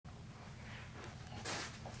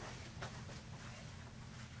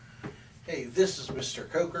this is Mr.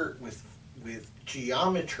 Coker with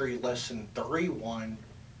Geometry Lesson 3.1,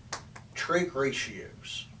 Trig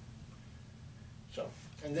Ratios. So,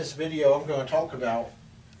 in this video I'm going to talk about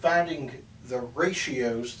finding the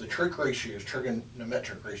ratios, the trig ratios,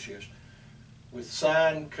 trigonometric ratios, with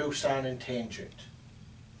sine, cosine, and tangent.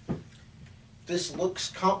 This looks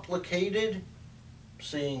complicated,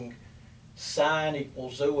 seeing sine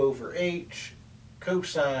equals O over H,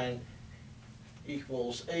 cosine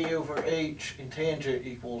equals A over H, and tangent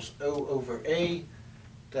equals O over A.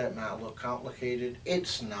 That might look complicated.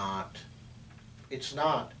 It's not. It's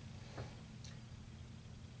not.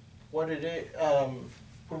 What it is,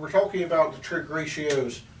 when we're talking about the trig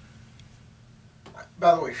ratios,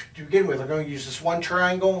 by the way, to begin with, I'm going to use this one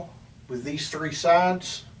triangle with these three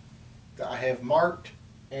sides that I have marked,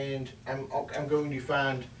 and I'm going to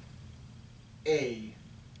find A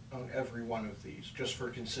on every one of these just for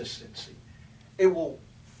consistency. It will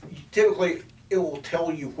typically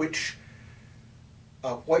tell you which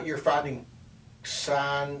what you're finding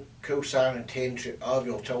sine, cosine, and tangent of.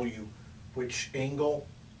 It'll tell you which angle,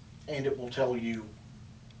 and it will tell you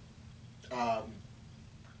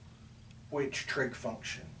which trig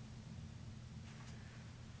function.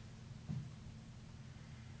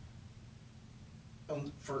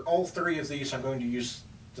 For all three of these, I'm going to use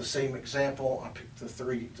the same example. I picked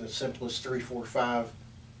the simplest 3, 4, 5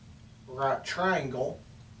 right triangle,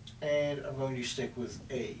 and I'm going to stick with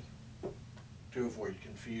A to avoid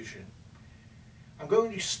confusion. I'm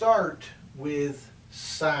going to start with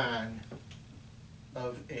sine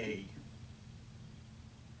of A.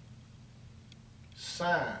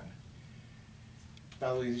 Sine.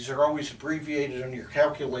 By the way, these are always abbreviated on your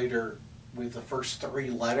calculator with the first 3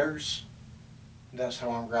 letters. That's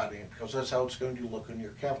how I'm writing it, because that's how it's going to look on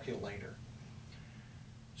your calculator.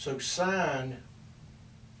 So sine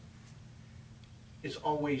is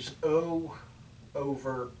always O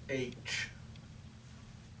over H.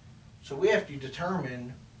 So we have to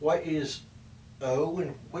determine what is O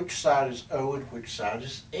and which side is O and which side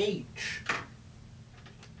is H.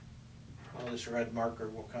 Well, this red marker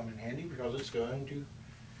will come in handy because it's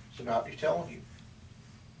about to tell you.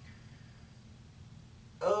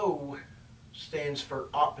 O stands for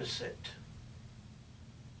opposite.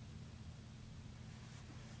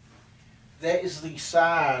 That is the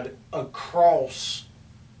side across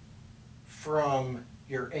from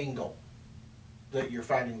your angle that you're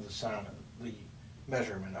finding the sine of, the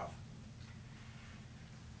measurement of.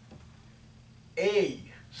 A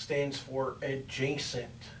stands for adjacent.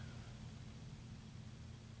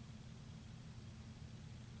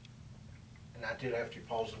 And I did have to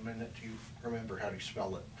pause a minute to remember how to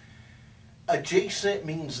spell it. Adjacent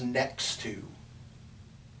means next to.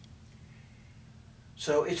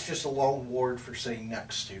 So it's just a long word for saying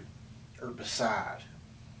next to or beside.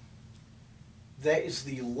 That is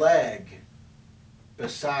the leg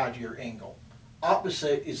beside your angle.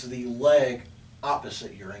 Opposite is the leg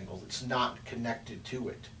opposite your angle that's not connected to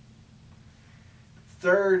it.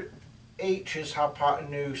 Third, H is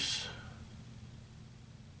hypotenuse.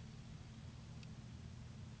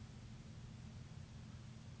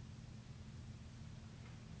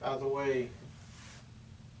 By the way,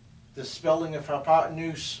 the spelling of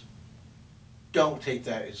hypotenuse, don't take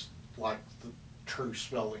that as like the true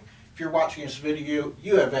spelling. If you're watching this video,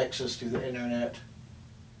 you have access to the internet.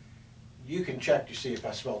 You can check to see if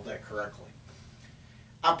I spelled that correctly.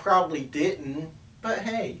 I probably didn't, but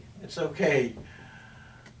hey, it's okay.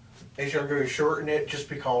 As you're going to shorten it just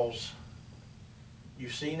because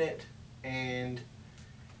you've seen it, and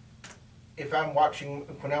if I'm watching,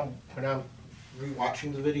 when I'm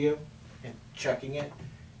rewatching the video and checking it,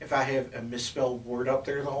 if I have a misspelled word up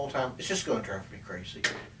there the whole time, it's just going to drive me crazy.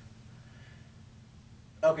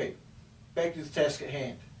 Okay, back to the task at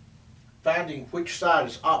hand. Finding which side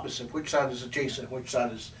is opposite, which side is adjacent, which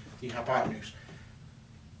side is the hypotenuse.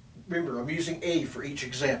 Remember, I'm using A for each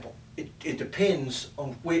example. It depends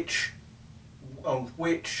on which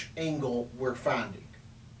angle we're finding.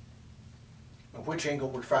 On which angle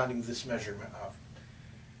we're finding this measurement of.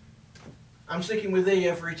 I'm sticking with A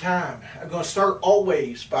every time. I'm going to start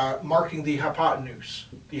always by marking the hypotenuse.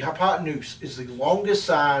 The hypotenuse is the longest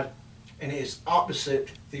side and it is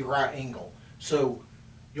opposite the right angle. So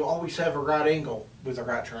you'll always have a right angle with a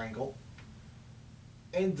right triangle.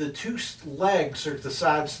 And the two legs are the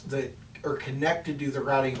sides that are connected to the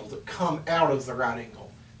right angle, that come out of the right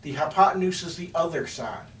angle. The hypotenuse is the other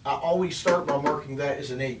side. I always start by marking that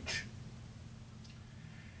as an H.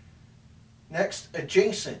 Next,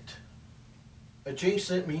 adjacent.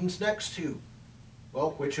 Adjacent means next to.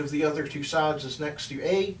 Well, which of the other two sides is next to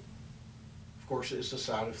A? Of course, it's the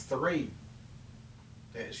side of 3.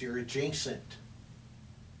 That is your adjacent.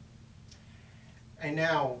 And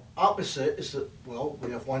now opposite is the, well,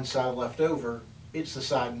 we have one side left over. It's the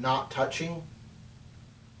side not touching,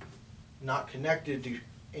 not connected to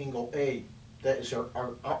angle A. That is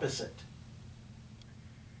our opposite.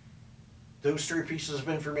 Those three pieces of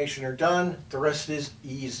information are done. The rest is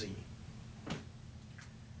easy.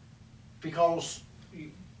 Because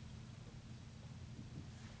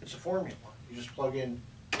it's a formula. You just plug in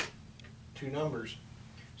two numbers.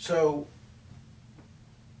 So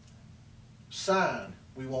sine,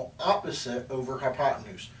 we want opposite over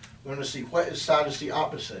hypotenuse. We want to see what side is the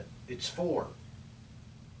opposite. It's 4.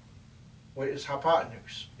 What is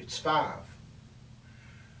hypotenuse? It's 5.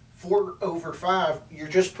 4 over 5, you're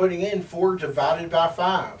just putting in 4 divided by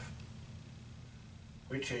 5,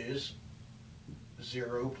 which is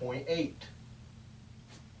 0.8.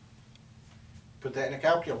 Put that in a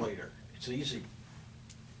calculator. It's easy.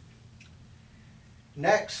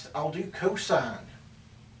 Next, I'll do cosine.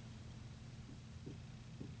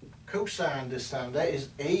 Cosine this time, that is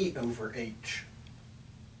A over H.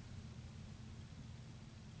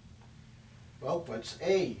 Well, what's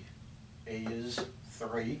A? A is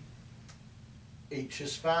 3. H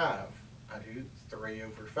is 5. I do 3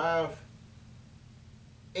 over 5.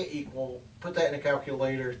 It equal, put that in a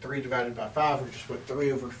calculator, 3 divided by 5, or just put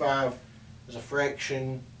 3 over 5 as a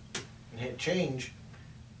fraction and hit change,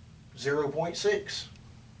 0.6.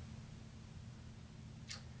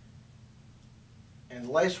 And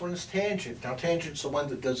the last one is tangent. Now tangent's the one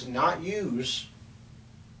that does not use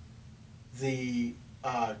the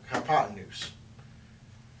hypotenuse.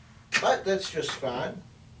 But that's just fine.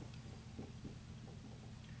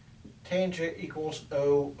 Tangent equals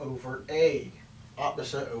O over A.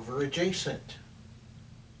 Opposite over adjacent.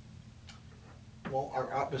 Well,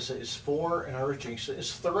 our opposite is 4 and our adjacent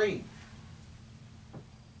is 3.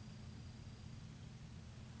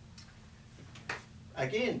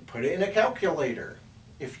 Again, put it in a calculator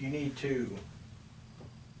if you need to.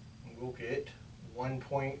 We'll get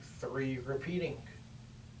 1.3 repeating.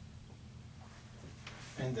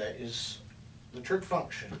 And that is the trig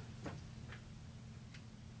function.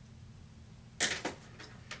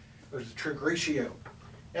 Or the trig ratio.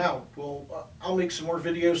 Now, I'll make some more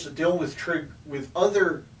videos that deal with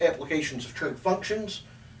other applications of trig functions.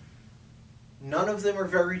 None of them are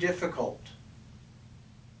very difficult.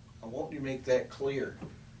 I want to make that clear.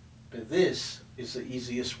 But this is the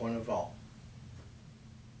easiest one of all.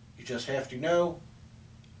 You just have to know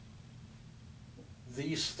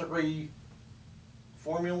these 3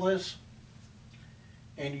 formulas,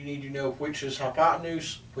 and you need to know which is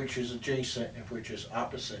hypotenuse, which is adjacent, and which is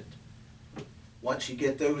opposite. Once you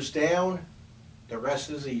get those down, the rest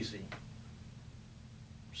is easy.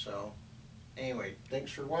 So, anyway, thanks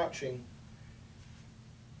for watching.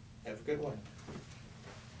 Have a good one.